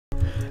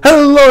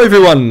Hello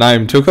everyone,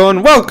 I'm Tuco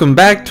and welcome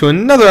back to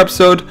another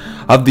episode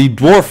of the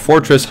Dwarf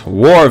Fortress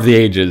War of the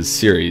Ages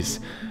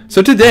series.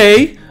 So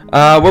today,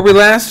 where we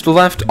last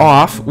left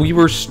off, we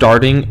were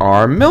starting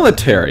our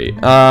military.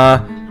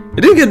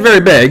 It didn't get very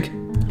big.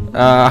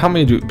 How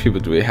many people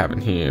do we have in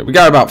here? We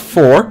got about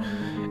 4.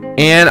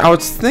 And I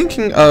was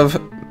thinking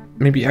of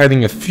maybe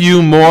adding a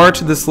few more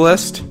to this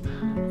list.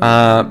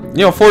 4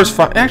 is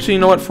fine. Actually, you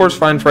know what? 4 is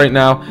fine for right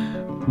now.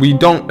 We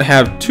don't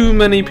have too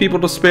many people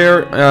to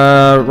spare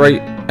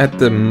right at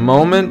the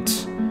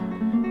moment.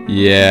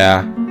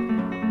 Yeah.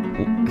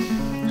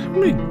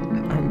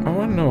 I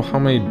want to know how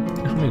many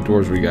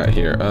dwarves we got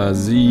here.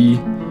 Z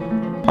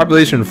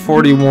population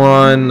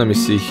 41. Let me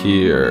see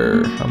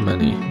here. How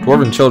many?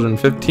 Dwarven children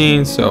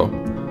 15. So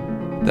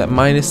that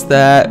minus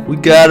that, we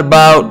got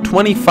about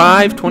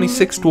 25,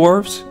 26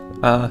 dwarves.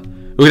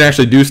 We can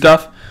actually do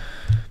stuff.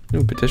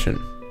 New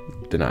petition.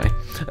 Deny.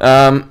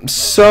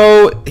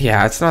 So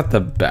yeah, it's not the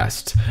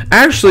best.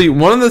 Actually,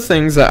 one of the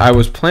things that I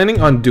was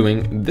planning on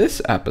doing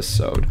this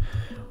episode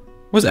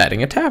was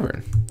adding a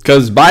tavern,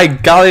 because by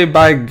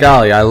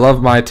golly, I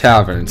love my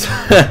taverns.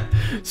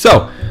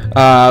 So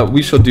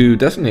we shall do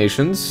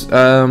destinations.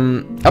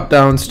 Up,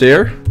 down,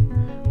 stair.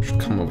 We should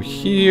come over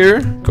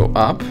here, go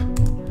up,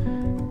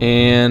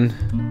 and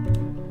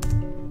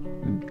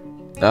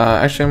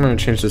actually I'm going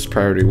to change this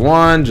priority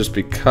 1 just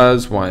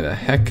because. Why the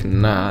heck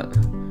not?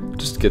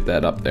 Just get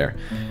that up there,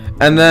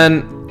 and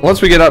then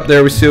once we get up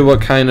there, we see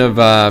what kind of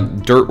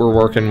dirt we're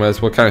working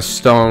with, what kind of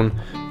stone.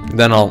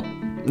 Then I'll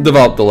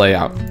develop the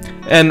layout.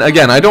 And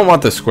again, I don't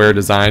want the square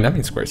design. I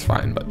mean, square's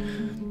fine, but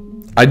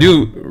I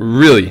do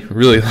really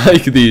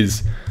like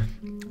these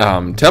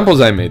temples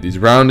I made. These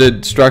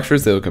rounded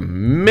structures, they look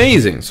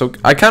amazing. So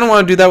I kind of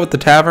want to do that with the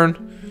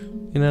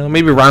tavern. You know,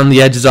 maybe round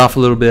the edges off a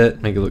little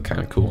bit, make it look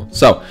kind of cool.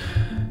 So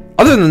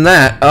other than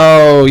that,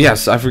 oh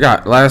yes, I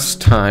forgot. Last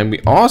time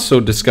we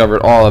also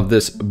discovered all of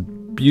this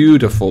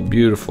beautiful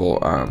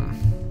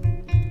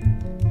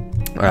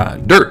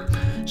dirt.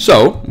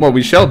 So what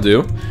we shall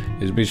do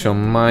is we shall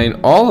mine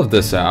all of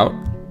this out,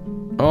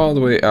 all the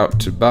way out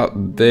to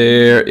about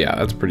there. Yeah,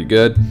 that's pretty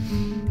good.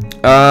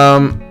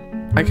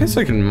 I guess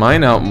I can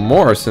mine out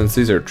more since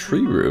these are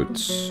tree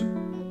roots,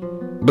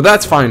 but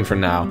that's fine for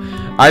now.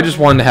 I just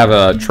wanted to have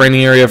a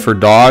training area for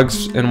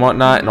dogs and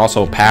whatnot, and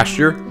also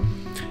pasture.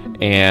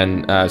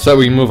 And so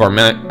we can move our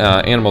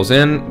animals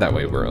in. That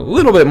way we're a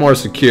little bit more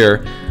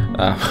secure,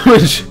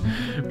 which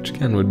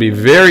again would be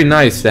very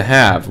nice to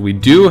have. We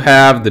do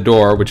have the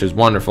door, which is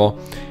wonderful,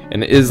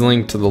 and it is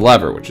linked to the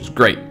lever, which is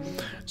great.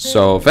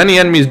 So if any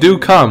enemies do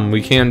come,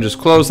 we can just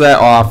close that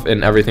off,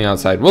 and everything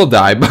outside will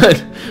die.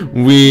 But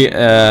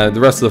the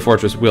rest of the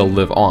fortress will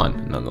live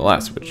on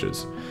nonetheless, which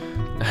is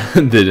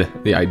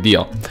the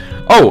ideal.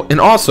 Oh, and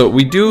also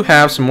we do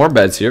have some more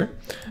beds here.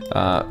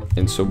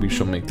 And so we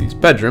shall make these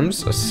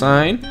bedrooms a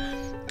sign,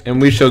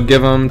 and we shall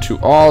give them to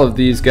all of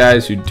these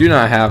guys who do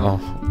not have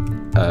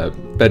a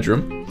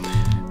bedroom.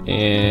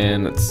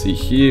 And let's see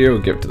here,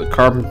 we'll give it to the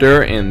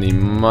carpenter and the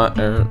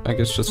I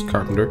guess just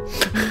carpenter.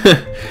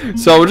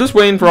 So we're just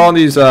waiting for all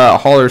these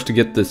haulers to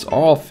get this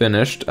all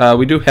finished.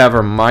 We do have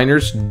our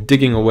miners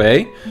digging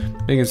away,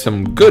 making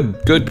some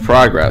good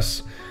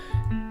progress.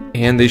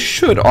 And they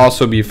should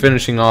also be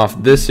finishing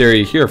off this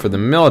area here for the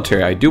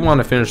military. I do want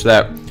to finish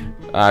that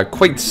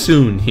quite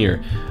soon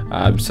here,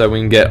 so we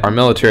can get our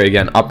military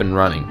again up and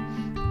running.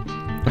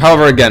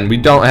 However, again, we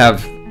don't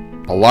have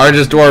the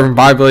largest dwarven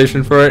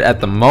population for it at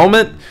the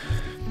moment.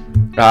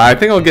 I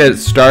think I'll get it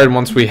started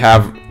once we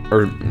have,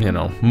 or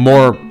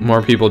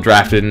more people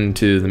drafted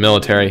into the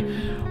military.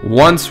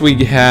 Once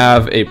we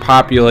have a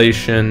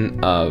population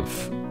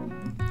of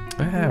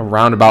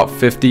around about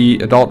 50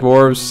 adult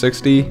dwarves,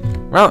 60,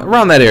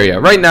 around that area.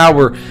 Right now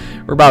we're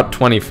about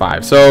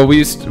 25, so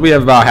we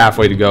have about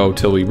halfway to go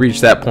till we reach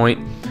that point,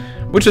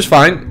 which is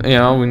fine. We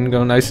can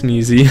go nice and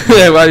easy.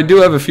 I do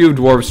have a few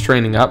dwarves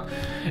training up,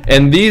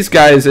 and these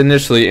guys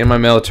initially in my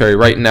military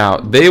right now,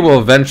 they will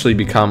eventually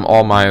become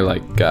all my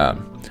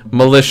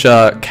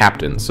militia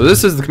captains. So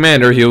this is the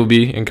commander. He will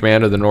be in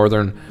command of the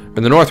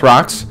North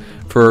Rocks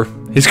for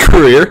his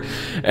career,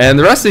 and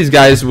the rest of these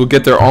guys will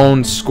get their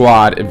own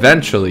squad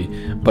eventually,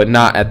 but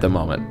not at the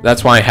moment.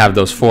 That's why I have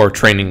those 4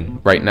 training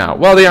right now.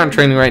 Well, they aren't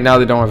training right now.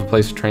 They don't have a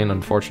place to train,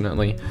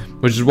 unfortunately,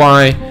 which is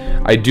why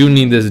I do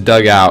need this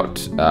dug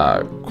out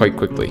quite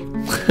quickly.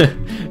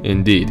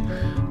 Indeed.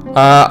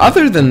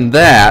 Other than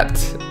that,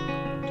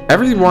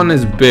 everyone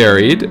is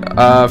buried.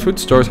 Food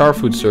stores. How are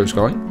food stores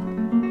going?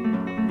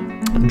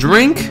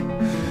 Drink.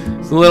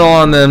 It's a little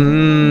on the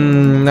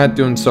not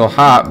doing so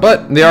hot,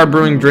 but they are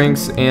brewing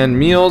drinks and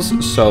meals,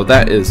 so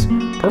that is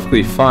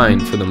perfectly fine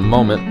for the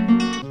moment.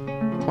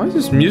 Why is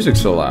this music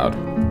so loud?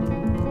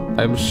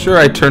 I'm sure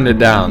I turned it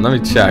down. Let me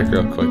check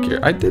real quick here.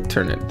 I did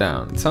turn it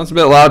down. It sounds a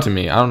bit loud to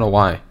me. I don't know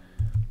why.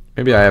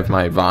 Maybe I have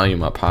my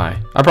volume up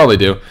high. I probably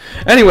do.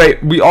 Anyway,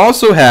 we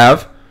also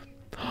have...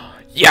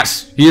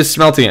 Yes! He is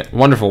smelting it.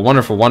 Wonderful,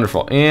 wonderful,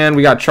 wonderful. And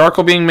we got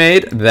charcoal being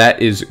made.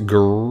 That is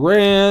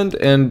grand.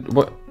 And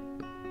what...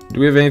 Do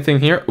we have anything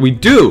here? We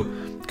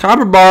do!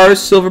 Copper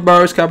bars, silver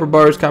bars, copper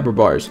bars, copper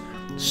bars.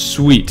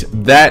 Sweet.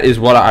 That is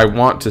what I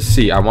want to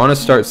see. I want to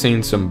start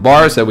seeing some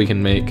bars that we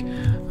can make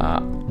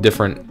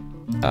different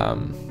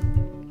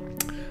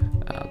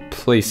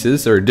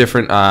places or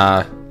different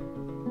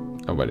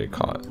what do you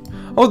call it?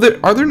 Oh,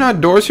 are there not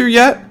doors here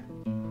yet?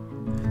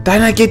 Did I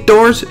not get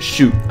doors?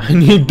 Shoot, I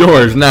need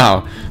doors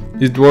now.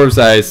 These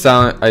dwarves I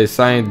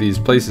assigned these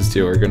places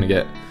to are gonna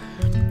get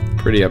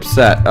pretty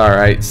upset. All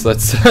right, so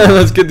let's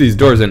let's get these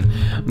doors in.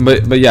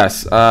 But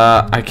yes,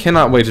 I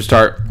cannot wait to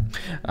start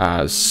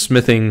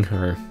smithing,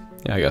 or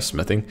yeah, I guess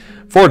smithing,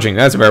 forging.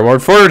 That's a better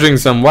word. Forging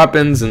some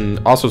weapons and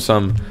also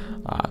some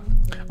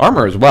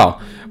armor as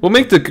well. We'll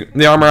make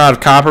the armor out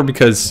of copper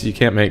because you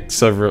can't make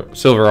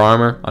silver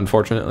armor,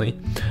 unfortunately.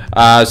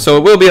 So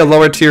it will be a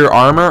lower tier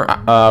armor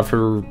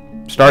for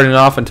starting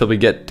off until we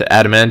get to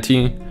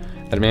adamantine.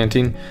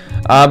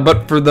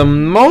 But for the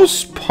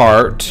most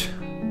part,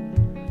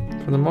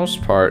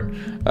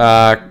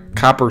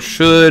 copper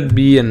should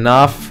be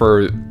enough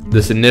for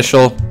this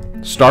initial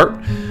start.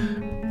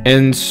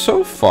 And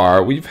so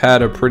far, we've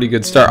had a pretty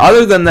good start.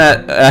 Other than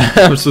that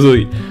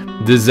absolutely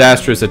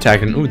disastrous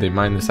attack. And ooh, they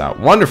mined this out.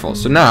 Wonderful.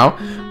 So now,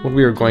 what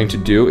we are going to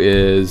do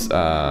is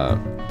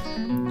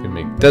gonna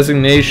make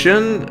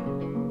designation,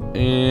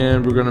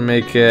 and we're gonna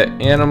make it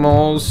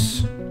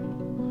animals.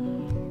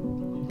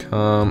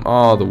 Come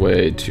all the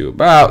way to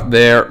about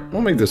there.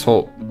 We'll make this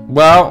whole.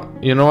 Well,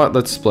 you know what?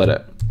 Let's split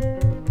it.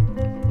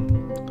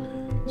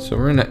 So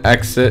we're gonna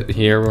exit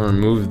here. We're gonna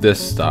move this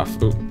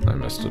stuff. Oop, I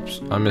missed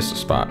a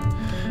spot.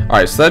 All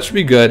right, so that should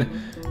be good.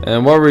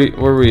 And where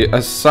we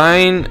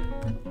assign?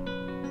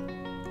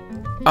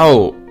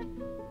 Oh,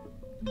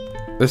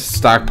 this is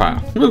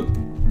stockpile. Oop,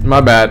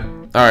 my bad.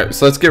 All right,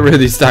 so let's get rid of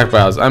these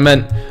stockpiles. I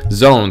meant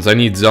zones. I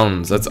need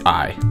zones. That's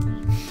I.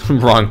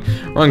 wrong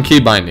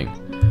key binding.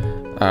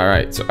 All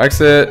right, so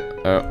exit.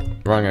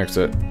 Wrong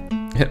exit.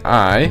 Hit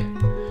I,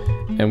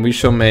 and we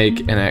shall make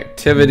an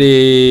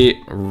activity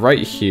right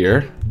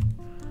here.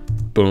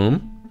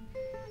 Boom.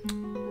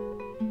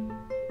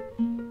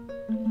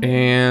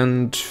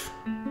 And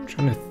I'm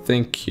trying to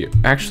think here.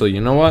 Actually, you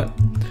know what?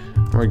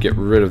 I'm gonna get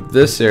rid of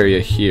this area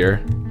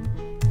here.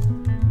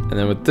 And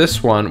then with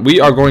this one,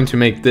 we are going to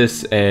make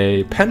this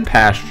a pen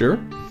pasture.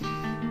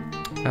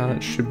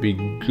 That should be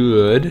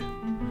good.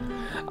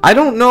 I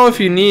don't know if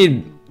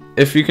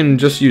you can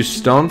just use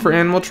stone for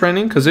animal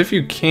training, because if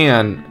you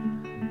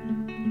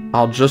can,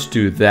 I'll just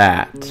do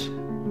that.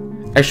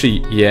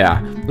 Actually,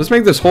 yeah. Let's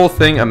make this whole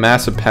thing a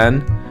massive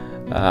pen,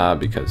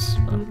 because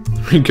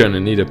we're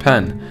gonna need a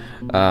pen.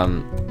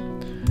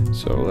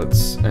 So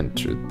let's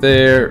enter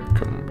there.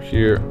 Come over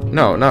here.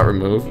 No, not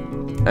remove.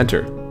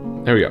 Enter.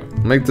 There we go.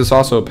 Make this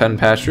also a pen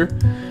pasture.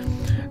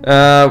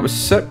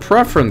 Set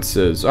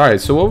preferences. All right.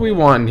 So what we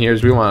want in here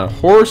is we want a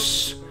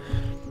horse.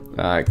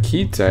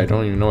 Keat. I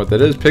don't even know what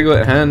that is.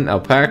 Piglet, hen,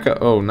 alpaca.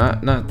 Oh,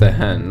 not the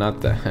hen.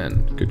 Not the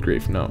hen. Good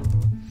grief, no.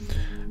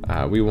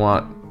 We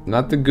want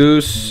not the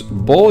goose.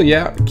 Bull.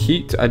 Yeah.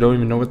 Keat. I don't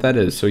even know what that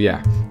is. So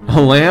yeah.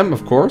 A lamb,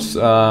 of course.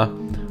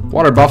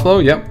 Water buffalo.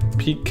 Yep.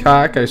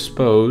 Peacock, I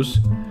suppose.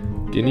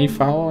 Guinea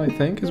fowl, I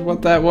think, is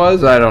what that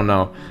was. I don't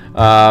know.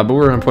 But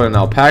we're going to put an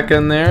alpaca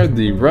in there.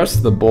 The rest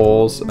of the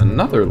bulls,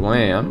 another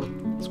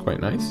lamb. It's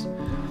quite nice.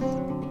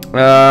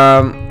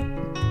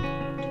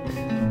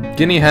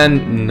 Guinea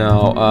hen,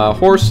 no.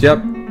 Horse,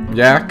 yep.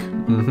 Yak.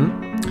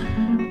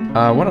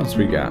 What else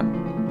we got?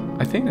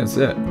 I think that's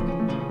it.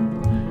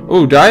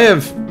 Oh, do I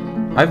have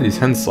these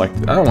hens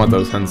selected. I don't want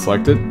those hens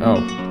selected. Oh.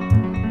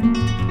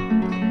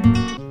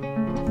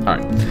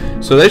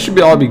 Alright. So they should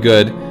all be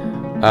good.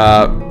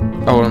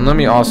 Oh, and let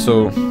me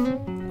also,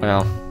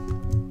 well,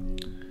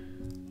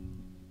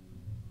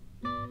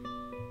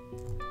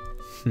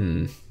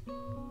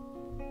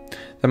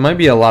 that might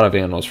be a lot of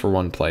animals for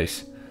one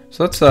place.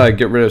 So let's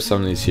get rid of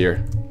some of these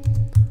here.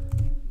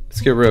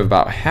 Let's get rid of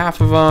about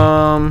half of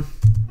them.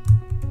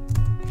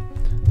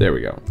 There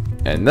we go.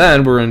 And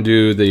then we're gonna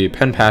do the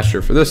pen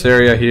pasture for this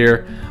area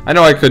here. I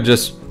know I could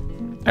just,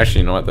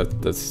 actually, you know what?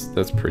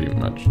 That's pretty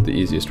much the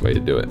easiest way to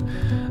do it.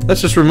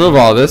 Let's just remove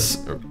all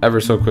this ever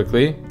so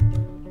quickly.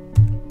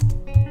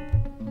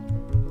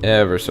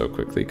 Ever so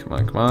quickly. Come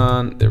on, come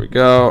on. There we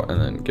go.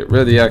 And then get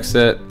rid of the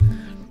exit.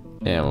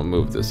 And we'll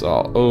move this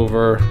all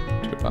over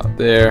to about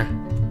there.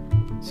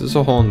 Is this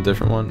a whole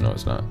different one? No,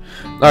 it's not.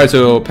 Alright,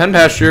 so pen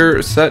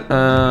pasture, set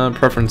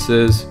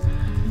preferences.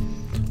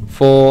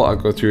 Full. I'll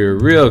go through here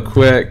real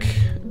quick.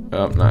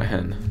 Oh, not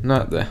hen.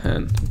 Not the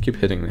hen. I keep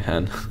hitting the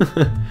hen.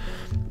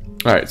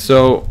 Alright,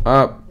 so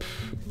up.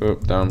 Oh,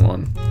 down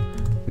one.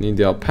 Need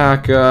the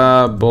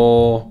alpaca,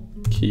 bull,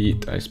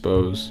 keat, I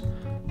suppose.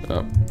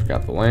 Oh,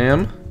 forgot the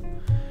lamb.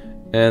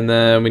 And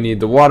then we need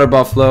the water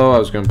buffalo. I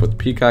was going to put the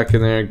peacock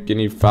in there.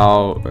 Guinea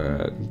fowl.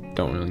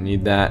 Don't really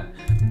need that.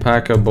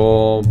 Alpaca,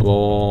 bull,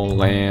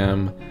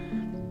 lamb.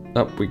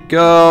 Up we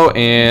go.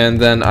 And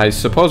then I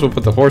suppose we'll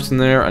put the horse in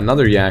there.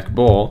 Another yak,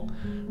 bull,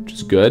 which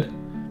is good.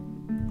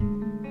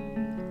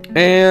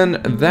 And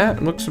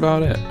that looks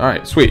about it.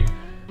 Alright, sweet.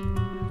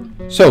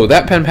 So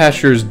that pen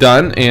pasture is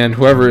done. And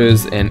whoever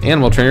is an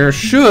animal trainer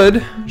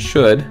should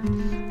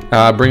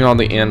bring all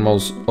the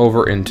animals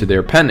over into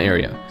their pen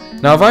area.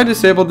 Now, have I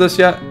disabled this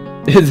yet?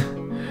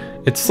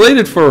 It's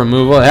slated for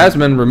removal. It hasn't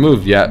been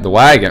removed yet. The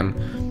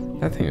wagon.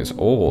 That thing is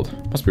old.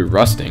 Must be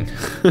rusting.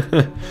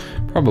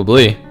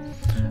 Probably.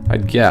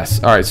 I'd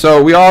guess. Alright,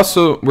 so we're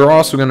also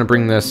going to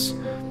bring this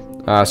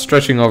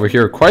stretching over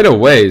here quite a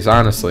ways,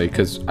 honestly,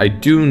 because I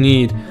do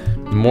need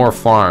more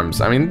farms.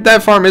 I mean,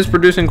 that farm is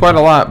producing quite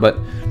a lot, but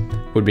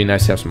it would be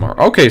nice to have some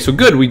more. Okay, so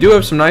good. We do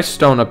have some nice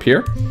stone up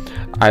here.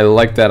 I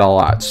like that a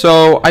lot.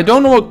 So I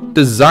don't know what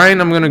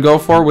design I'm going to go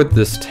for with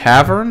this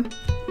tavern.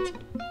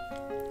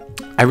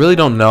 I really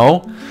don't know.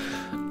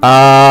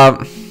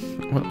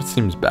 What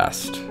seems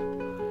best?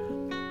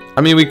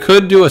 I mean, we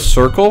could do a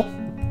circle,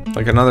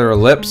 like another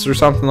ellipse or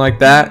something like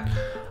that.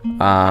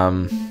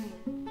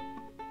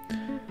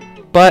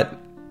 But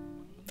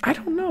I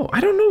don't know.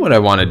 I don't know what I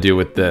want to do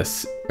with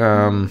this.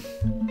 I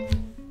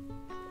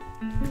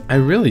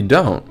really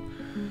don't.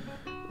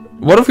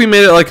 What if we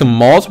made it like a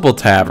multiple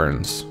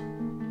taverns?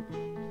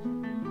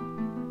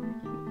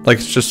 Like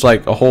it's just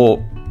like a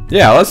whole...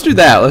 Yeah, let's do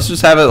that. Let's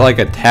just have it like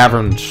a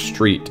tavern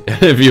street,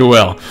 if you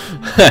will.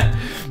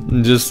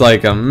 Just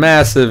like a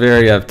massive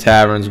area of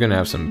taverns. We're gonna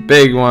have some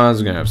big ones.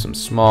 We're gonna have some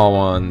small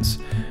ones.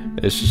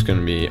 It's just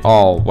gonna be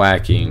all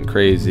wacky and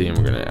crazy, and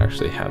we're gonna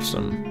actually have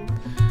some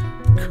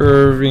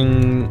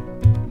curves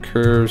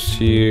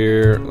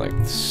here,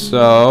 like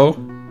so.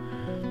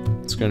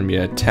 It's gonna be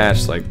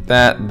attached like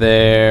that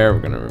there.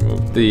 We're gonna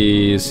remove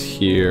these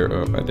here.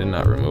 Oh, I did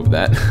not remove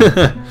that.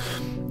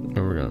 And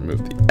we're gonna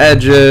remove the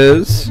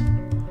edges.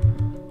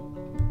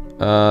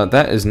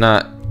 That is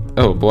not...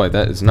 Oh boy,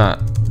 that is not...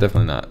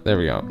 Definitely not. There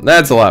we go.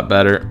 That's a lot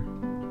better.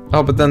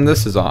 Oh, but then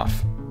this is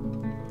off.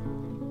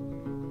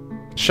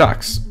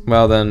 Shucks.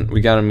 Well then,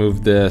 we gotta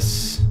move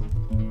this...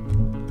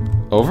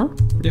 Over?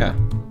 Yeah.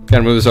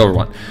 Gotta move this over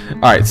one.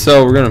 Alright,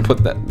 so we're gonna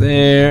put that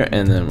there,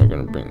 and then we're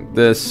gonna bring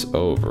this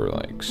over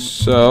like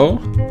so.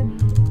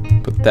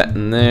 Put that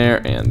in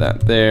there, and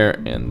that there,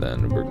 and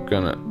then we're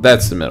gonna...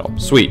 That's the middle.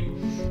 Sweet.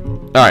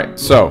 Alright,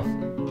 so...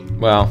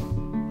 Well,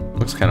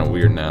 looks kind of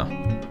weird now.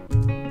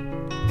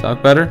 Does that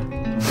look better?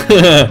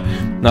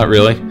 Not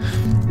really.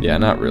 Yeah,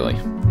 not really.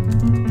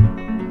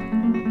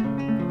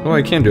 What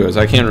I can do is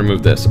I can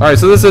remove this. Alright,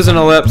 so this is an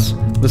ellipse.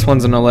 This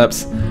one's an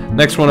ellipse.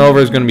 Next one over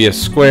is going to be a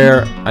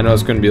square. I know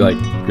it's going to be like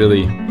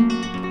really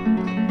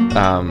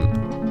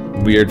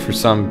weird for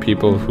some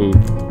people who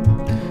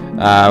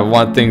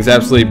want things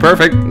absolutely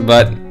perfect,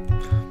 but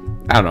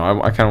I don't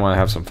know. I kind of want to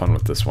have some fun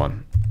with this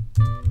one.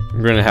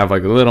 We're going to have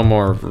like a little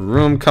more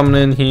room coming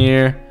in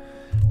here.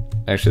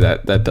 Actually,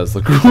 that does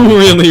look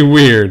really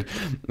weird.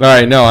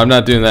 Alright, no, I'm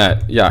not doing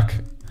that. Yuck.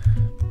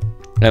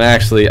 And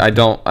actually, I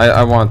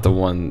want the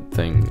one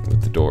thing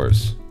with the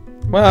doors.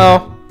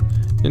 Well,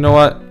 you know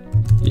what?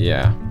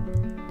 Yeah.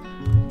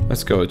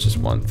 Let's go with just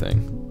one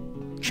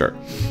thing. Sure.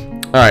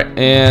 Alright,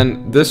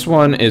 and this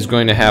one is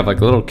going to have like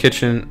a little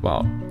kitchen.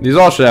 Well, these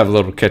all should have a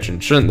little kitchen,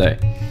 shouldn't they?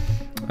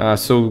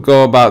 So we'll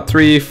go about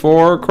 3,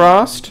 4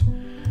 across.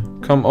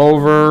 Come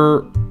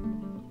over.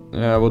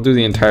 We'll do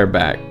the entire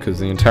back, because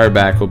the entire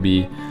back will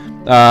be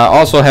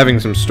also having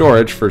some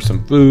storage for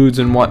some foods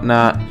and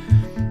whatnot.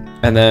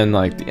 And then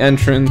like the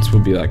entrance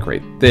will be like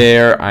right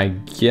there, I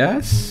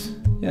guess.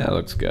 Yeah, it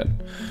looks good.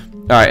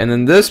 Alright, and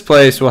then this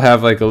place will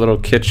have like a little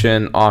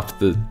kitchen off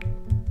the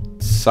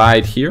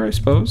side here, I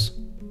suppose.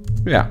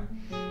 Yeah.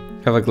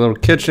 Have like a little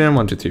kitchen,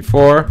 1, 2, 3,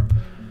 4.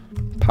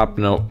 Pop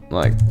note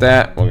like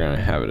that. We're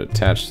gonna have it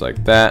attached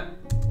like that.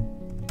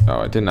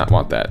 Oh, I did not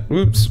want that.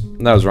 Oops,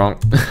 that was wrong.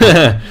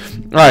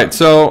 Alright,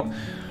 so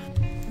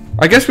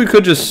I guess we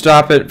could just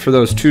stop it for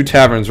those 2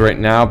 taverns right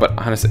now, but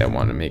honestly I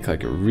want to make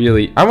like a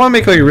really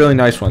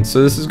nice one.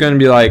 So this is going to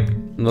be like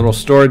a little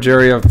storage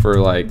area for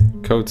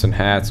like coats and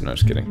hats. No,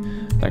 just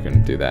kidding. Not going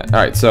to do that.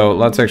 Alright, so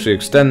let's actually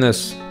extend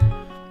this.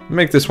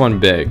 Make this one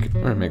big.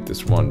 We're going to make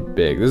this one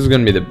big. This is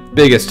going to be the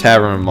biggest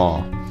tavern of them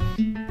all.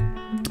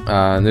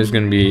 And there's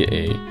going to be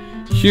a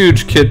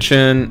huge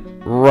kitchen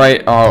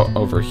right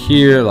over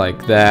here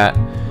like that,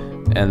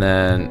 and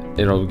then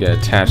it'll get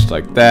attached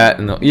like that,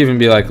 and there'll even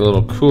be like a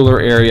little cooler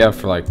area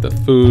for like the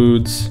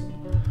foods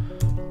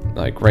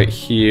like right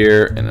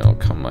here, and it'll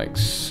come like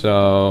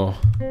so,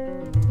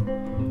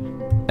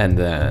 and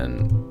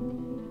then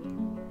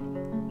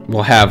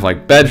we'll have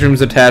like bedrooms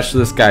attached to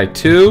this guy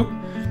too.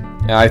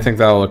 Yeah, I think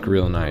that'll look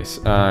real nice.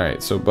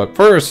 Alright, so but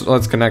first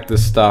let's connect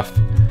this stuff,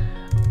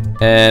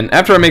 and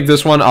after I make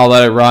this one I'll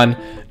let it run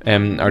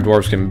and our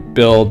dwarves can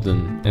build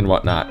and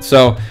whatnot.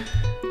 So,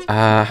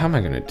 how am I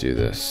going to do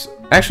this?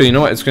 Actually, you know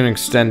what? It's going to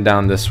extend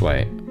down this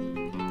way.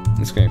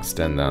 It's going to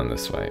extend down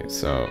this way.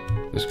 So,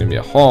 there's going to be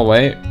a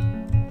hallway.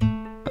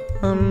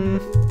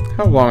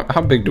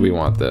 How big do we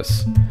want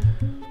this?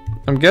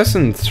 I'm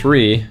guessing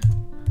 3.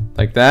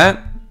 Like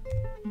that?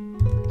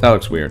 That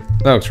looks weird.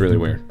 That looks really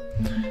weird.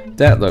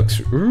 That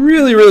looks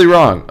really, really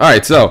wrong.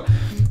 Alright, so,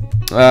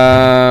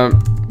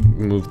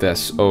 move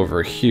this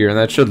over here, and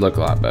that should look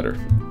a lot better.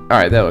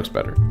 Alright, that looks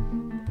better.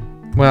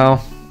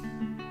 Well,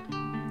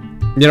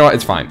 you know what?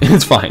 It's fine.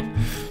 It's fine.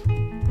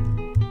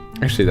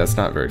 Actually, that's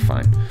not very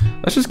fine.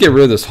 let's just get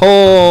rid of this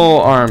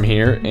whole arm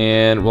here,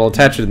 and we'll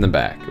attach it in the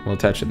back.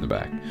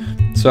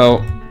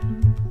 So,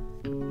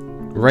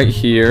 right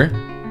here.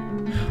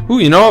 Ooh,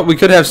 you know what? We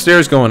could have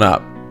stairs going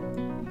up.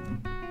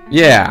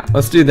 Yeah,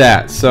 let's do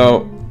that. So,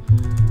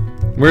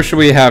 where should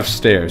we have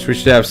stairs? We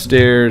should have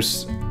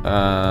stairs.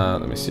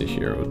 Let me see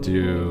here. We'll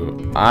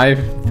do I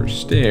for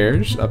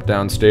stairs, up,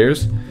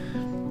 downstairs.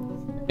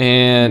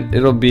 And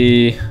it'll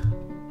be,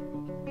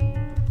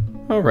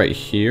 oh, right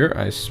here,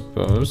 I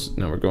suppose.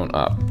 No, we're going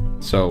up.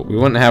 So we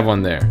wouldn't have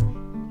one there.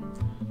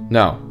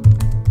 No,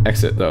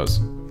 exit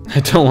those. I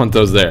don't want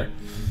those there.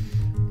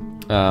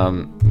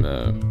 No,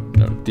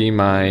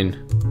 demine.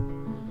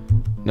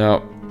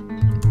 No.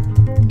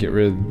 Get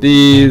rid of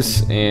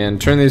these and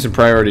turn these to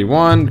priority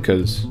 1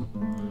 because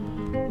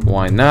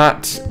why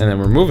not? And then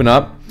we're moving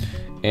up,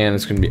 and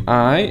it's going to be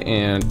I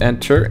and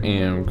enter,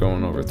 and we're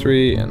going over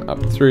 3 and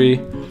up 3.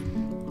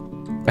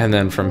 And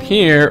then from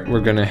here, we're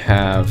going to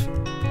have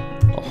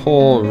a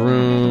whole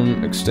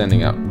room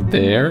extending out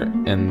there,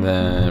 and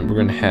then we're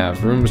going to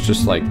have rooms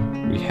just like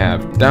we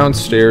have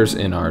downstairs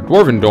in our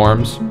dwarven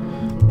dorms.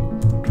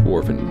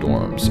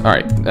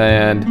 Alright,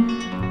 and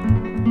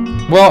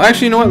well,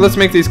 actually, you know what? Let's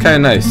make these kind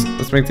of nice.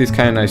 Let's make these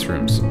kind of nice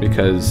rooms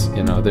because,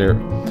 you know,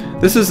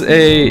 this is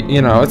a,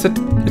 you know, it's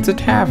a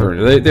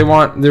tavern. They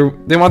want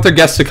their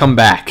guests to come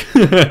back.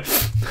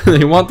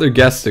 They want their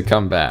guests to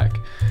come back.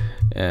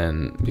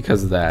 And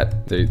because of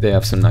that, they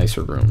have some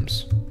nicer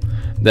rooms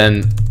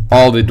than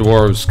all the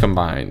dwarves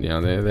combined. You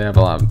know, they have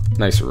a lot of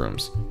nicer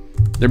rooms.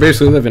 They're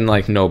basically living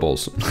like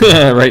nobles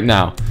right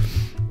now,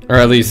 or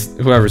at least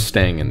whoever's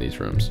staying in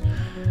these rooms.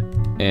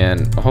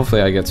 And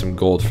hopefully I get some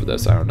gold for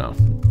this. I don't know.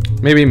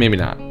 Maybe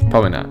not.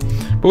 Probably not.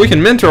 But we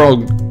can mint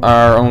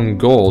our own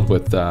gold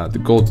with the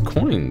gold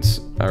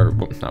coins, or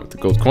not with the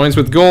gold coins,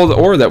 with gold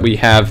ore that we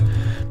have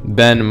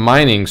been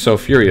mining so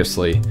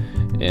furiously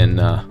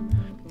in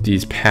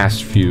these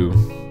past few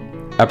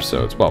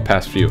episodes. Well,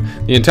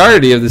 the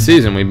entirety of the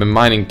season, we've been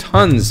mining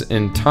tons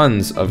and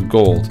tons of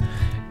gold,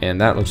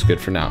 and that looks good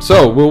for now.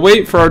 So we'll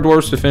wait for our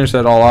dwarves to finish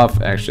that all off.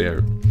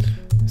 Actually,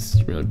 this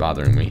is really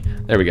bothering me.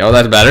 There we go.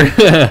 That's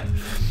better.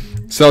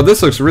 So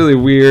this looks really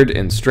weird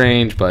and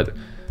strange, but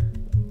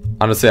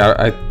honestly,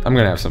 I'm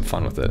gonna have some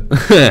fun with it.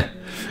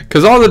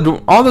 Because all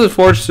the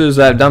fortresses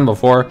that I've done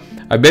before,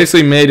 I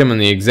basically made them in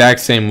the exact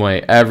same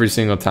way every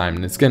single time,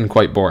 and it's getting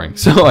quite boring.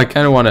 So I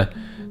kind of want to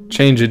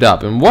change it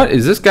up. And what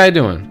is this guy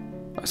doing?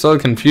 I saw a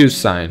confused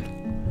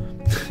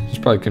sign. He's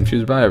probably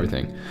confused about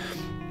everything.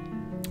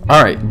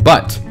 Alright,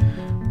 but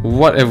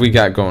what have we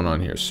got going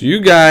on here? So you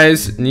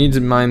guys need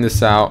to mine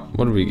this out.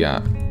 What do we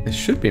got? They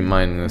should be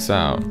mining this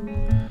out.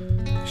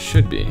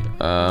 Should be.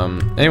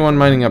 Anyone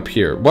mining up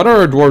here? What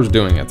are our dwarves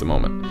doing at the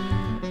moment?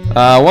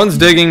 One's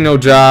digging, no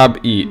job,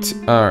 eat.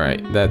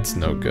 Alright, that's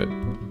no good.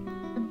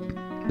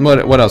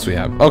 What else we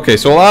have? Okay,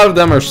 so a lot of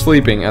them are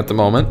sleeping at the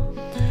moment.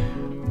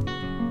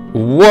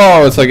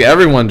 Whoa, it's like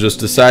everyone just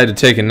decided to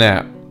take a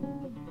nap.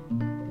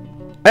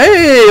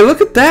 Hey,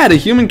 look at that! A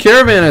human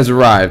caravan has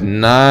arrived.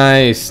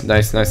 Nice,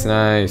 nice, nice,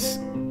 nice.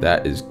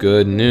 That is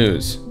good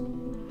news.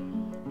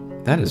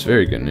 That is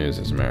very good news,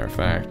 as a matter of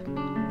fact.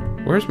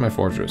 Where's my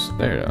fortress?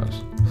 There it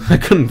is. I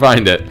couldn't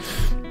find it.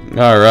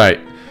 Alright.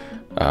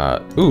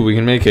 Ooh, we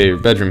can make a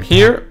bedroom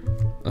here.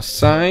 A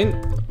sign.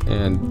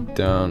 And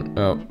down.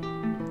 Oh.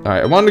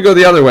 Alright, I wanted to go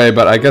the other way,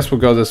 but I guess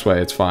we'll go this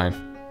way. It's fine.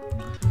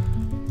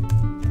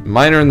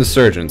 Miner and the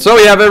surgeon. So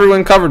we have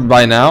everyone covered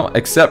by now,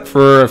 except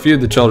for a few of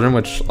the children,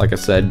 which, like I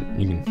said,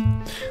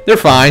 they're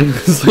fine.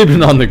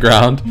 Sleeping on the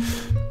ground,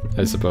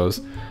 I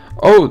suppose.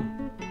 Oh.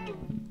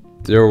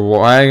 Their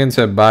wagons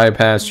have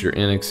bypassed your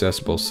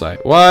inaccessible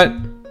site. What?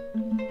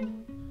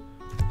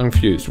 I'm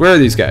confused. Where are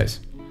these guys?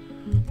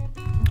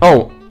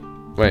 Oh,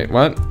 wait,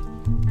 what?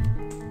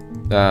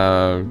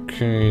 There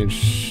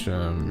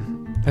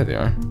they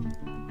are.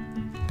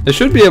 They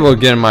should be able to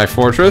get in my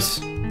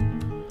fortress.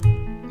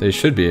 They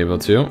should be able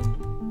to.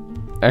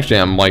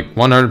 Actually, I'm like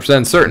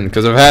 100% certain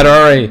because I've had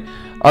already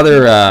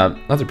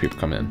other people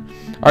come in.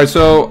 All right,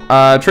 so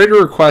trader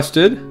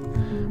requested.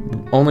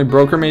 Only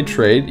broker may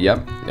trade.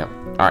 Yep.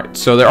 All right,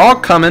 so they're all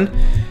coming.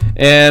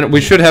 And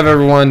we should have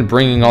everyone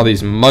bringing all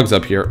these mugs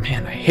up here.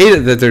 Man, I hate it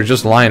that they're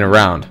just lying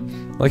around.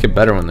 I like it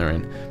better when they're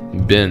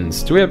in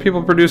bins. Do we have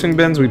people producing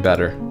bins? We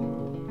better.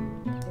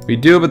 We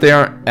do, but they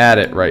aren't at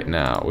it right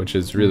now, which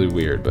is really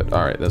weird. But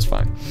all right, that's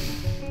fine.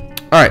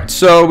 All right,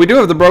 so we do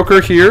have the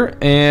broker here,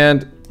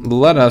 and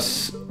let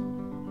us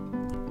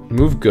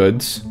move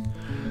goods.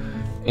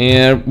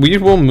 And we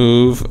will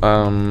move,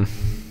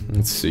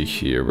 let's see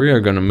here. We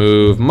are going to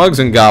move mugs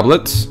and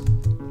goblets.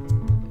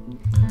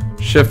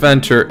 Shift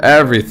enter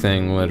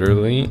everything,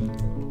 literally.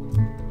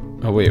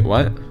 Oh, wait,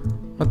 what?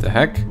 What the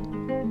heck?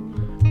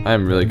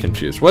 I'm really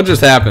confused. What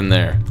just happened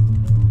there?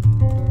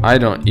 I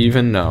don't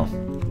even know.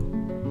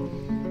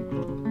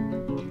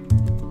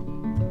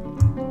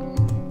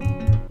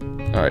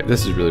 Alright,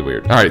 this is really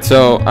weird. Alright,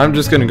 so I'm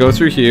just going to go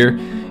through here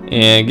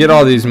and get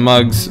all these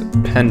mugs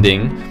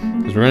pending.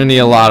 Because we're going to need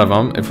a lot of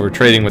them if we're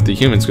trading with the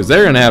humans. Because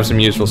they're going to have some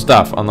useful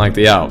stuff, unlike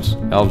the elves.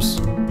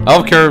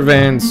 Elf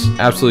caravans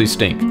absolutely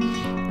stink.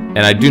 And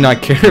I do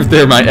not care if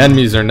they're my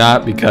enemies or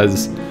not,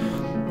 because,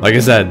 like I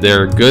said,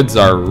 their goods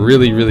are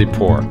really, really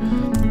poor.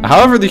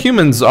 However, the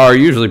humans are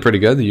usually pretty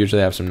good. They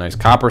usually have some nice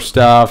copper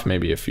stuff,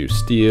 maybe a few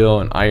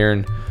steel and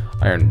iron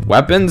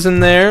weapons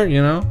in there,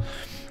 you know.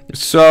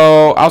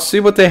 So I'll see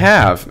what they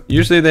have.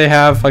 Usually they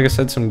have, like I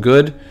said, some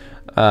good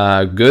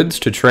goods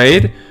to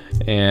trade,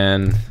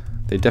 and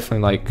they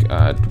definitely like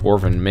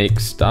dwarven make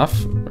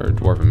stuff, or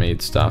dwarven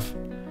made stuff.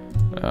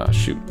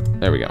 Shoot,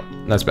 there we go.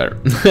 That's better.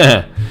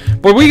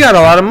 But we got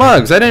a lot of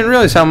mugs. I didn't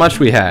realize how much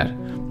we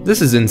had.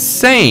 This is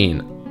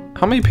insane.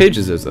 How many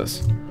pages is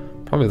this?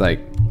 Probably like,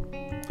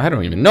 I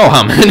don't even know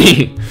how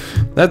many.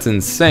 That's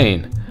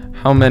insane.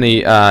 How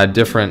many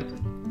different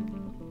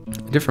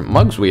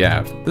mugs we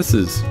have. This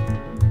is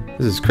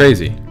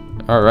crazy.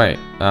 All right.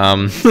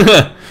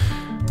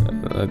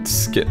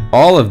 Let's get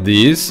all of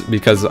these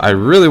because I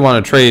really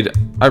want to trade.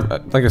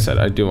 Like I said,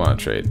 I do want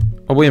to trade.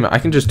 Oh, wait a minute. I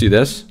can just do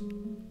this?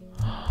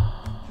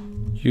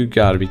 You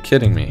gotta be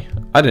kidding me.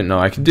 I didn't know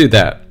I could do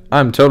that.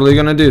 I'm totally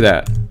gonna do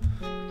that.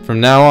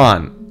 From now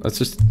on. Let's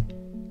just...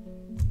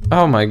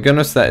 Oh my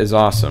goodness, that is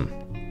awesome.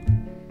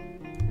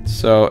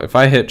 So, if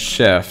I hit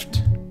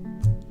shift,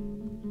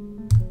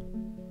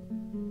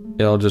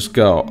 it'll just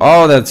go.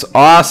 Oh, that's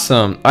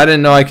awesome. I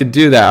didn't know I could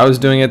do that. I was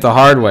doing it the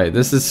hard way.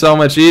 This is so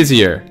much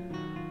easier.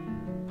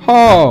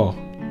 Oh.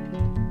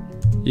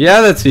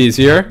 Yeah, that's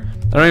easier.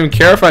 I don't even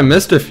care if I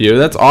missed a few.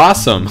 That's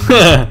awesome.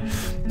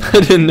 I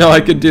didn't know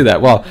I could do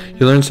that. Well,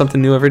 you learn something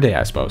new every day,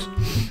 I suppose.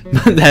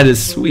 That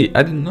is sweet.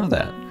 I didn't know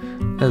that.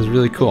 That is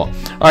really cool.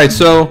 Alright,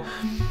 so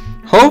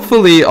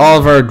hopefully all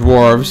of our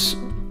dwarves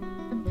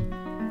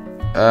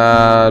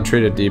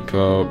trade a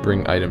depot,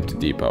 bring item to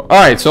depot.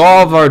 Alright, so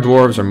all of our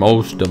dwarves, or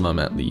most of them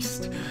at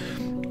least,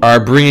 are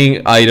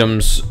bringing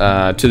items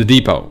to the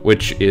depot,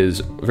 which is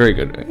very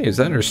good. Hey, is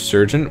that our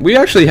surgeon? We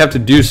actually have to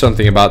do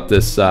something about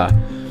this.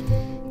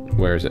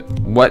 Where is it?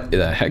 What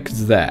the heck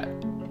is that?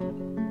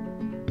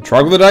 A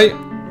troglodyte?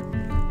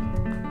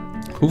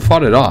 Who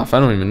fought it off? I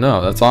don't even know.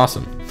 That's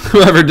awesome.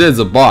 Whoever did is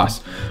a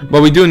boss.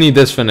 But we do need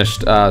this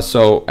finished.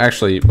 So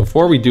actually,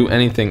 before we do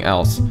anything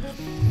else,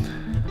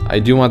 I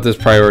do want this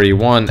priority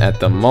 1 at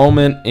the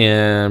moment,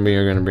 and we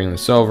are going to bring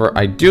this over.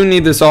 I do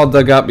need this all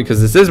dug up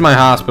because this is my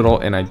hospital,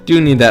 and I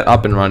do need that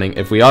up and running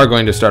if we are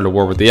going to start a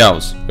war with the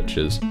elves, which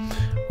is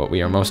what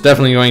we are most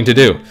definitely going to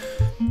do.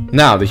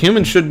 Now, the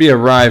humans should be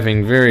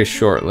arriving very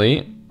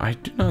shortly. I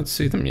do not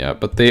see them yet,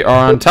 but they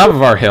are on top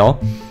of our hill.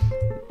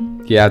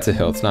 Yeah, it's a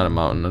hill. It's not a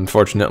mountain,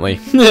 unfortunately.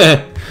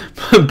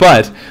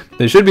 But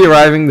they should be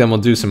arriving. Then we'll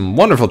do some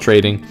wonderful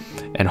trading,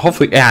 and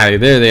hopefully, yeah,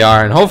 there they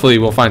are, and hopefully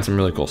we'll find some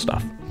really cool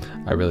stuff.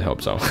 I really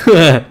hope so.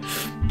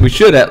 We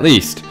should at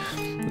least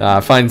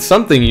find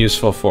something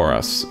useful for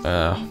us.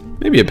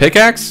 Maybe a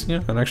pickaxe?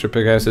 Yeah, an extra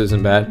pickaxe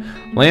isn't bad.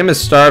 Lamb is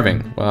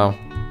starving. Well,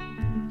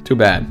 too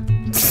bad.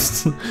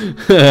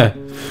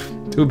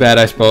 Too bad,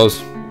 I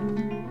suppose.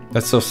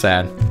 That's so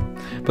sad.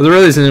 But there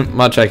really isn't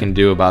much I can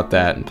do about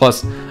that. And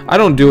plus, I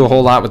don't do a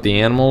whole lot with the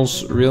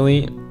animals,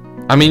 really.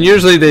 I mean,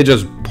 usually they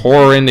just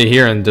pour into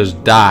here and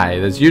just die.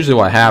 That's usually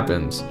what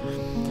happens.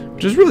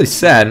 Which is really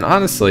sad, and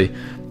honestly,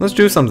 let's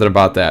do something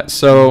about that.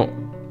 So,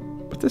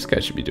 but this guy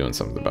should be doing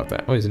something about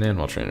that. Oh, he's an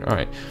animal trainer.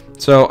 Alright.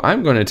 So,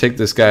 I'm going to take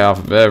this guy off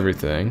of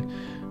everything.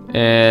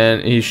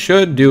 And he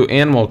should do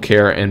animal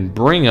care and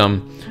bring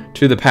them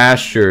to the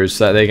pastures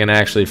so that they can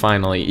actually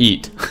finally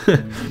eat.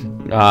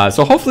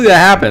 So hopefully that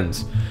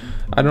happens.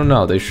 I don't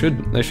know. They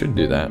should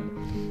do that.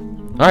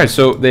 Alright,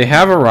 so they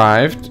have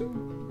arrived,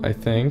 I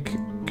think.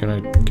 Can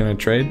I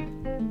trade?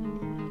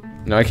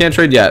 No, I can't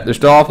trade yet. They're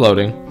still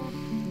offloading.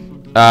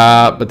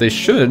 But they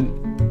should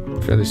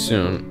fairly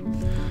soon.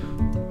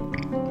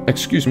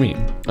 Excuse me.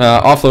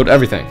 Offload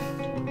everything.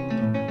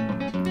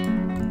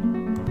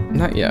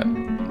 Not yet.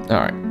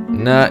 Alright.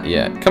 Not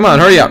yet. Come on,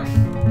 hurry up.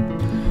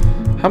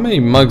 How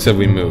many mugs have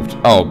we moved?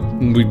 Oh,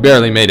 we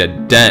barely made a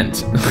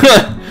dent.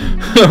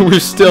 We're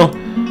still...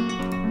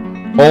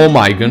 Oh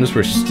my goodness,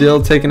 we're still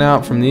taken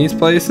out from these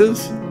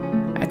places?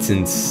 That's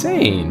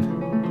insane.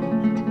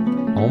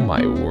 Oh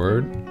my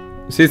word.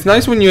 See, it's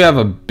nice when you have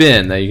a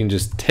bin that you can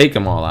just take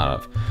them all out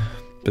of.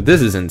 But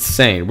this is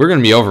insane. We're going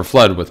to be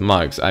overflooded with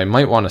mugs. I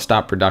might want to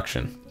stop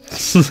production.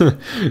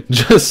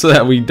 Just so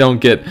that we don't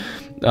get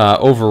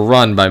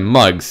overrun by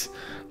mugs.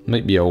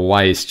 Might be a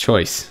wise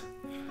choice.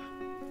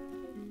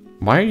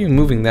 Why are you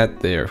moving that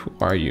there? Who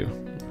are you?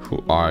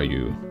 Who are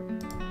you?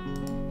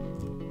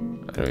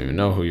 I don't even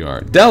know who you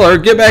are.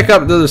 Deller, get back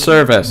up to the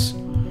surface.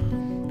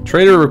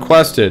 Trader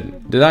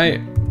requested. Did I?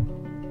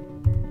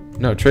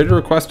 No, trader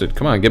requested.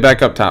 Come on, get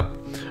back up top.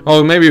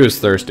 Oh, maybe he was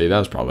thirsty. That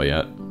was probably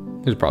it.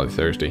 He was probably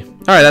thirsty.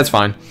 Alright, that's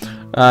fine.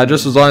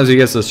 Just as long as he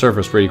gets to the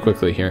surface pretty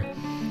quickly here.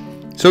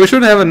 So we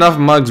should have enough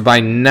mugs by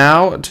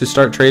now to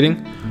start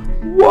trading.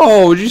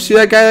 Whoa, did you see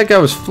that guy? That guy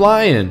was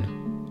flying.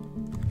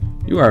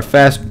 You are a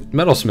fast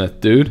metalsmith,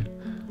 dude.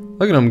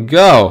 Look at him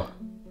go.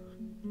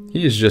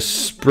 He is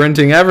just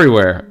sprinting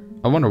everywhere.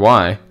 I wonder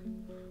why.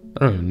 I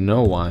don't even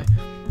know why.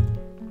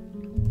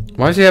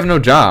 Why does he have no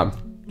job?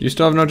 Do you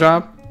still have no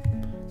job?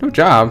 No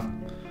job?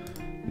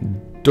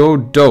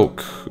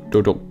 Dodok.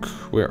 Dodok.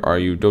 Where are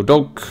you,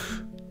 Dodok?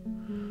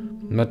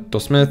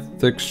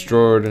 Metalsmith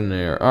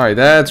extraordinaire. Alright,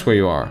 that's where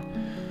you are.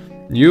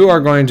 You are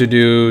going to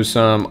do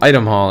some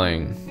item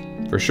hauling.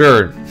 For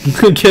sure.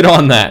 Get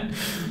on that,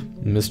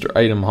 Mr.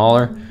 Item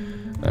Hauler.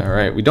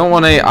 Alright, we don't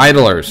want any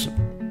idlers.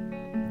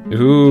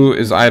 Who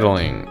is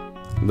idling?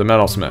 The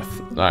Metalsmith.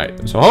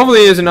 Alright, so hopefully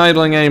he isn't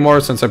idling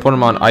anymore since I put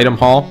him on item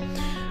haul.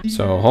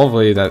 So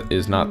hopefully that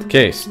is not the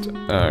case.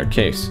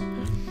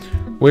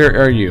 Where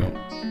are you?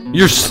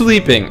 You're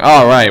sleeping.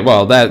 Alright,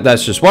 well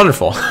that's just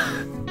wonderful.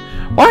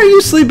 Why are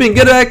you sleeping?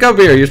 Get back up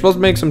here. You're supposed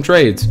to make some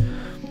trades.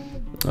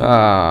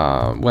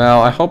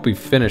 Well, I hope he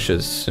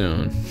finishes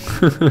soon.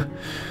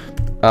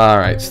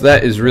 Alright, so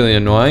that is really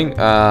annoying.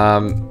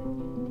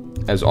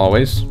 As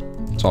always,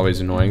 it's always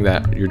annoying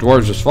that your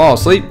dwarves just fall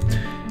asleep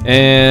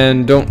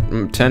and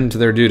don't tend to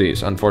their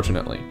duties,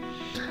 unfortunately.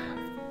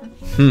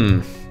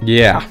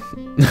 Yeah.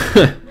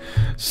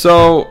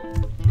 So,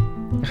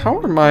 how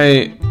are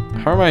my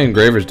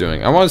engravers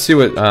doing? I want to see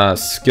what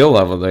skill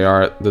level they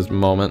are at this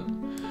moment.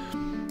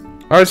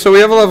 Alright, so we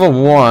have a level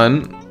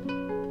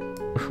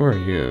 1. Who are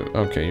you?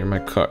 Okay, you're my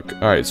cook.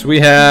 Alright, so we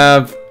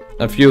have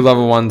a few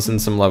level 1s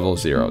and some level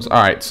 0s.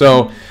 Alright,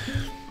 so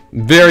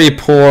very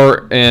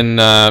poor in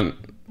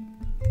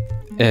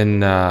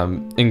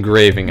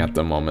engraving at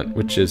the moment,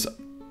 which is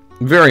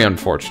very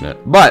unfortunate.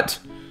 But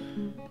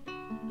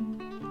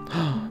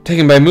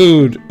taken by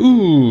mood.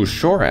 Ooh,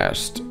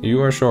 Shorest.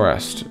 You are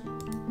Shorest.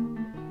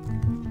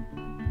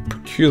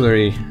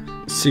 Peculiarly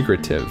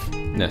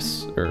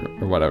secretiveness or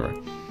whatever.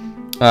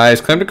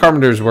 He's claimed a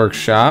carpenter's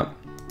workshop.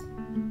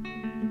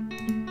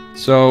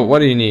 So, what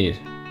do you need?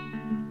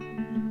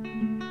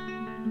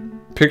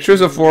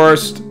 Pictures of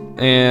forest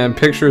and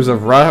pictures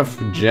of rough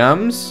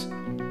gems.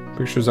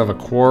 Pictures of a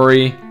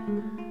quarry.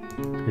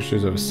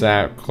 Pictures of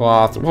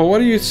sackcloth. Well,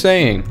 what are you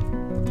saying?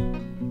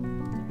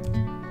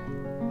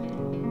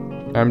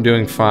 I'm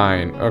doing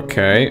fine.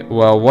 Okay.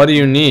 Well, what do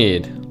you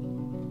need?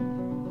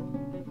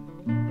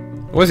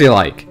 What's he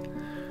like?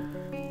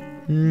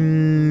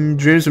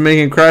 Dreams of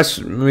making crafts.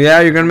 Yeah,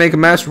 you're gonna make a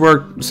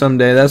masterwork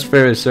someday. That's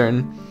very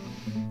certain.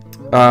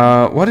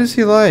 What is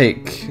he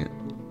like?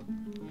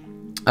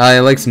 He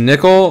likes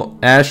nickel,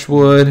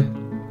 ashwood.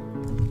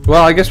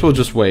 Well, I guess we'll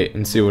just wait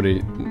and see what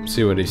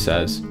he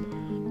says.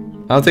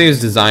 I don't think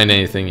he's designed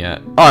anything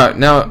yet. Alright,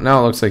 now it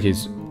looks like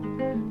he's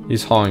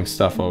hauling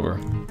stuff over.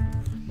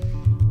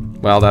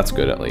 Well, that's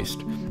good at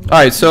least.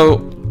 Alright, so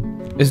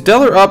is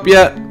Deller up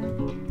yet?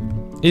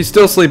 He's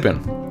still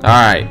sleeping.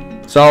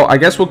 Alright. So I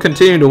guess we'll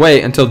continue to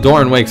wait until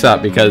Doran wakes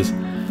up, because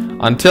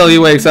until he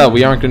wakes up,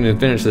 we aren't going to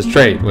finish this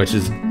trade, which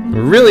is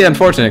really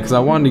unfortunate because I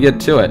wanted to get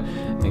to it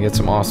and get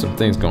some awesome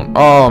things going.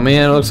 Oh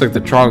man, it looks like the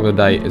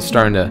troglodyte is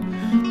starting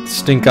to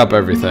stink up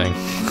everything.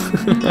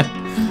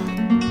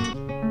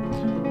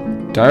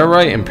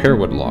 Diorite and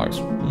pearwood logs.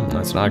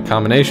 That's not a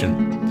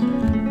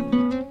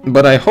combination.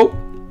 But I hope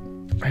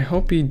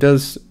he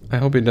does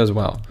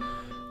well.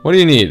 What do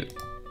you need?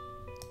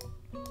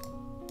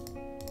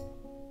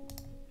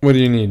 What do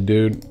you need,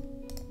 dude?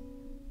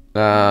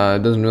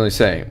 It doesn't really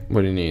say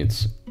what he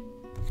needs.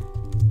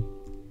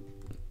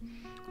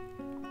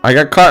 I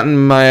got caught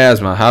in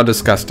miasma. How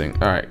disgusting.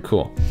 Alright,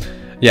 cool.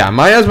 Yeah,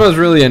 miasma is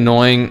really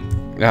annoying.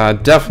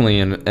 Definitely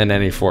in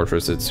any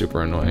fortress, it's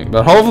super annoying.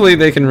 But hopefully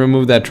they can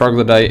remove that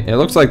troglodyte. It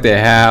looks like they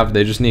have.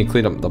 They just need to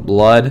clean up the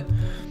blood,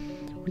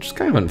 which is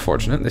kind of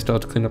unfortunate. They still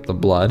have to clean up the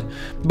blood.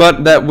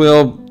 But that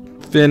will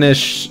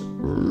finish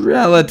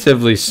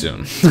relatively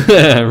soon.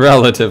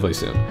 Relatively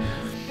soon.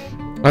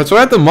 So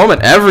at the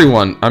moment,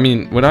 everyone, I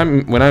mean, when I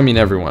mean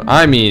everyone,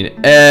 I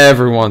mean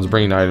everyone's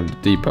bringing the item to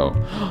the depot.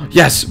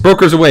 Yes,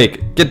 broker's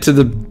awake. Get to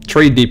the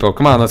trade depot.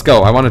 Come on, let's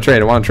go. I want to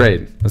trade.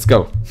 Let's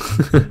go.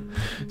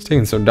 It's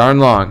taking so darn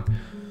long.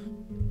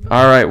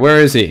 All right, where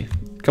is he?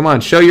 Come on,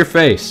 show your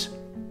face.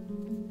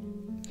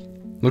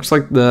 Looks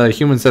like the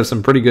humans have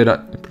some pretty good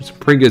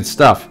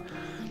stuff.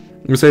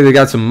 Looks like they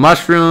got some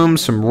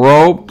mushrooms, some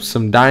rope,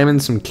 some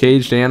diamonds, some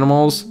caged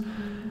animals.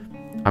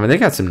 I mean, they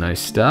got some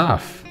nice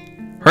stuff.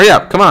 Hurry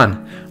up, come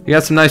on. We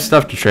got some nice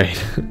stuff to trade.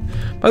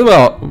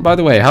 By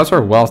the way, how's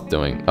our wealth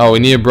doing? Oh, we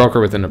need a broker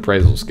with an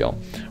appraisal skill.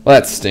 Well,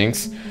 that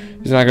stinks.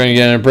 He's not going to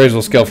get an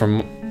appraisal skill for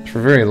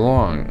very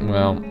long.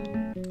 Well,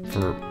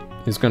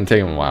 it's going to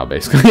take him a while,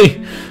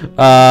 basically.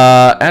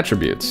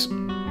 Attributes.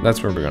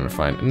 That's where we're going to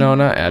find. No,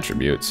 not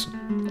attributes.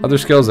 Other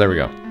skills. There we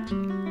go.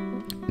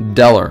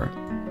 Deller.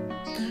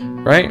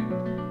 Right?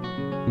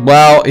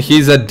 Well,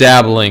 he's a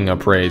dabbling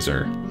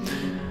appraiser.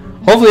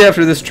 Hopefully,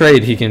 after this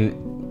trade, he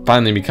can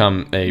finally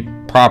become a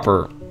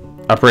proper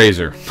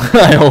appraiser.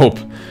 I hope,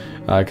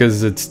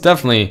 because it's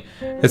definitely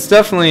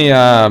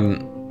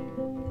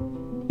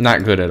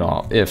not good at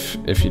all if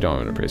you don't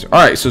have an appraiser.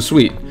 All right, so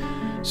sweet.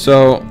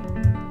 So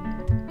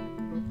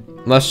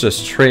let's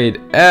just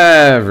trade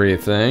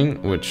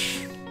everything, which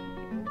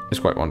is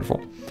quite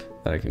wonderful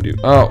that I can do.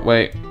 Oh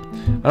wait,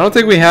 I don't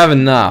think we have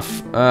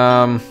enough. Wait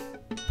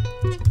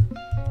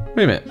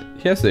a minute.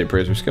 He has the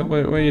appraiser skill.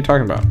 What are you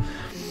talking about?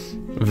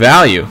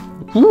 Value.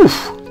 Whew.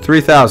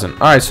 3,000.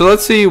 Alright, so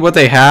let's see what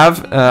they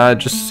have.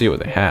 Just to see what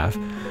they have.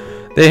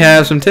 They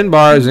have some tin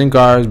bars, zinc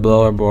bars,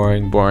 blower,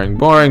 boring, boring,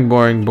 boring,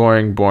 boring,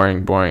 boring,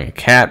 boring, boring,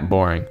 cat,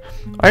 boring.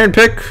 Iron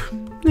pick,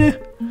 eh.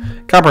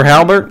 Copper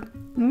halberd,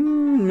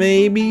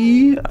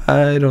 maybe.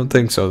 I don't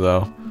think so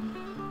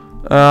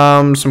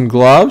though. Some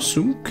gloves,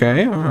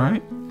 okay, all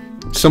right.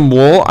 Some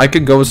wool. I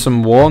could go with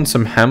some wool and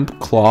some hemp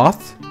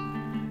cloth.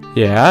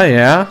 Yeah,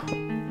 yeah.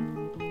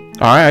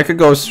 All right, I could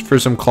go for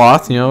some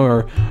cloth. You know,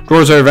 or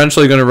drawers are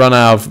eventually going to run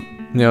out of.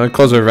 You know, the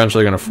clothes are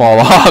eventually going to fall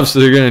off,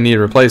 so they're going to need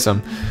to replace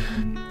them.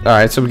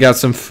 Alright, so we got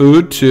some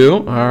food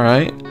too.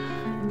 Alright.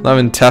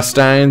 11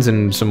 intestines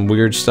and some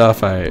weird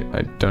stuff. I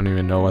don't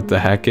even know what the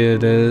heck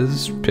it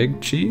is. Pig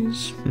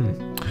cheese?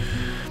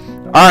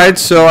 Alright,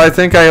 so I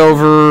think I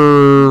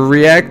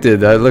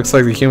overreacted. It looks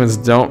like the humans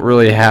don't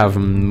really have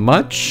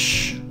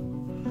much.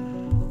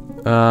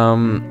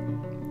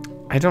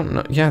 I don't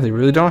know. Yeah, they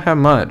really don't have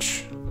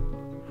much.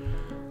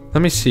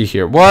 Let me see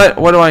here. What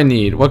do I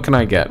need? What can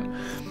I get?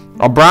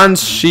 A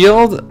bronze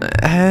shield?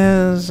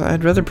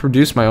 I'd rather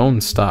produce my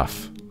own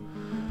stuff.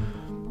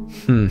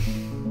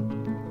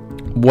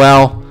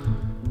 Well,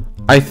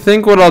 I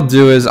think what I'll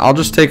do is I'll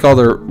just take all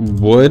their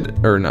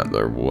wood, or not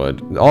their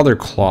wood, all their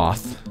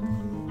cloth.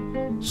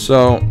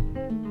 So,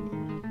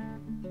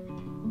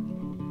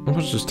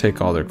 let's just take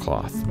all their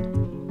cloth.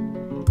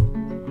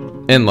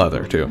 And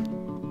leather, too.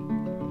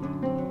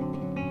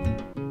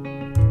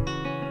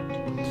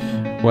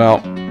 Well,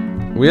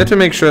 we have to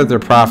make sure that their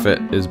profit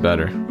is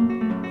better.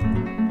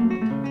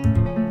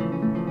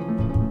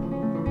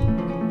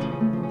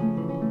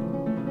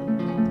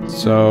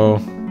 So,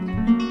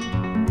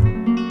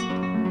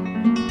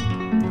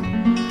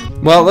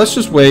 well, let's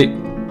just wait.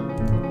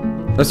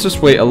 Let's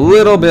just wait a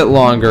little bit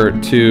longer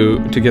to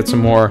get some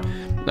more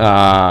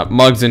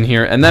mugs in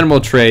here, and then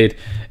we'll trade,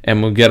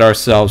 and we'll get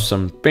ourselves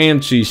some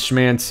fancy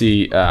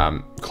schmancy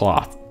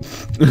cloth.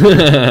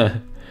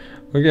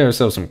 We'll get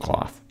ourselves some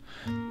cloth,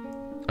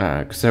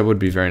 because that would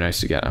be very nice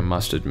to get, I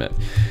must admit.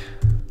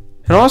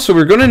 And also,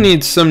 we're going to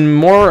need some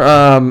more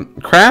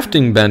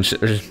crafting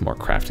benches. More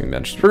crafting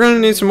benches. We're going to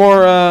need some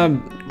more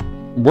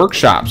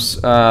workshops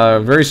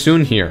very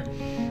soon here.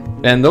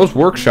 And those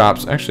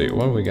workshops, actually,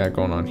 what do we got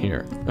going on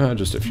here?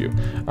 Just a few.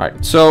 All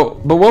right.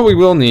 So, but what we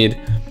will need,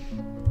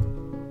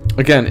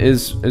 again,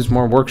 is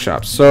more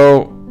workshops.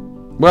 So,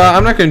 well,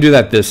 I'm not going to do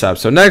that this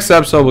episode. Next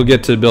episode, we'll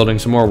get to building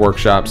some more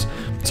workshops,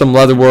 some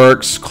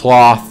leatherworks,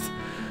 cloth.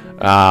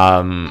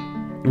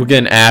 We'll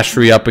get an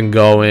ashery up and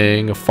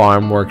going, a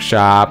farm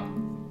workshop.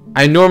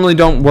 I normally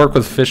don't work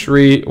with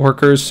fishery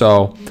workers,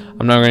 so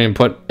I'm not going to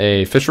put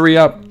a fishery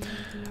up.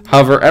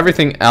 However,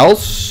 everything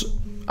else,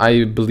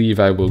 I believe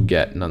I will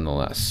get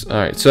nonetheless. All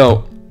right,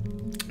 so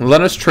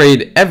let us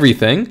trade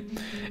everything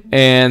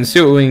and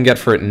see what we can get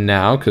for it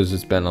now, because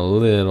it's been a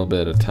little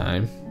bit of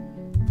time.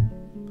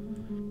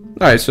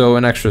 All right, so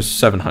an extra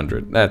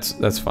 700.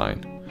 That's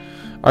fine.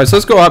 All right, so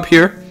let's go up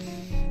here,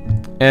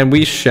 and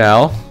we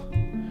shall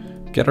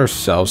get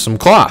ourselves some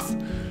cloth.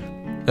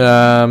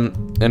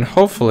 And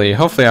hopefully I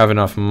have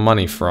enough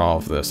money for all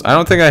of this. I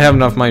don't think I have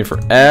enough money for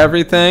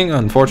everything,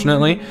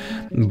 unfortunately,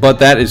 but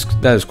that is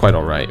quite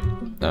all right.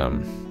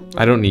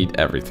 I don't need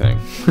everything.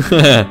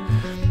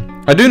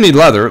 I do need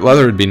leather.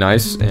 Leather would be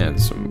nice,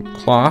 and some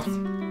cloth.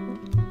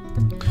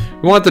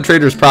 We want the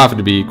trader's profit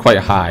to be quite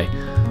high,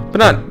 but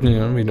not, you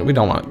know, we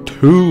don't want it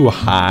too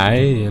high,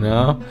 you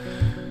know.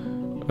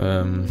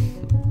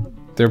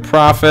 Their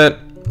profit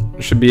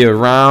should be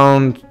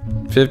around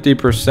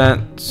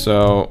 50%,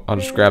 so I'll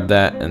just grab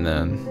that and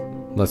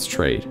then let's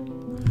trade.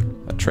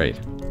 Trade.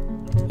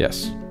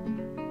 Yes.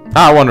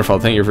 Ah, wonderful.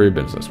 Thank you for your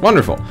business.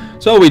 Wonderful.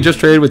 So we just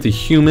traded with the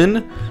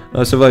human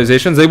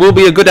civilizations. They will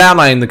be a good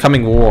ally in the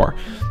coming war.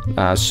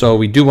 So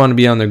we do want to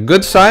be on their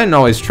good side and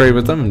always trade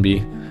with them and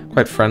be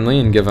quite friendly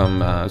and give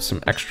them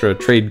some extra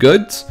trade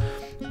goods,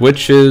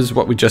 which is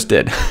what we just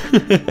did.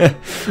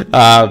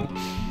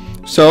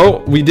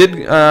 So we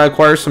did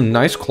acquire some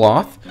nice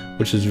cloth,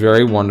 which is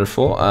very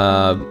wonderful.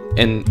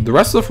 And the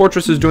rest of the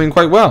fortress is doing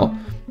quite well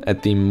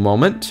at the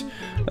moment.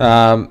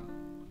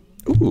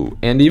 Ooh,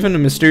 and even a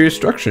mysterious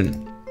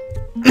construction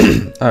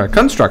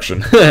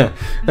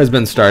has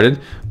been started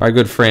by our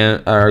good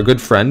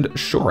friend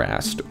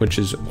Shorast, which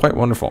is quite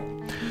wonderful.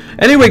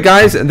 Anyway,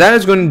 guys, that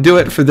is going to do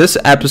it for this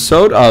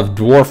episode of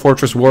Dwarf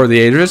Fortress War of the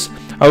Ages.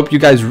 I hope you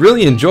guys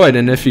really enjoyed,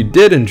 and if you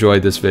did enjoy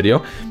this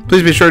video,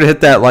 please be sure to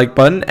hit that like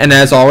button. And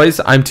as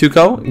always, I'm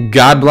Tuco.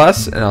 God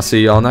bless, and I'll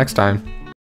see you all next time.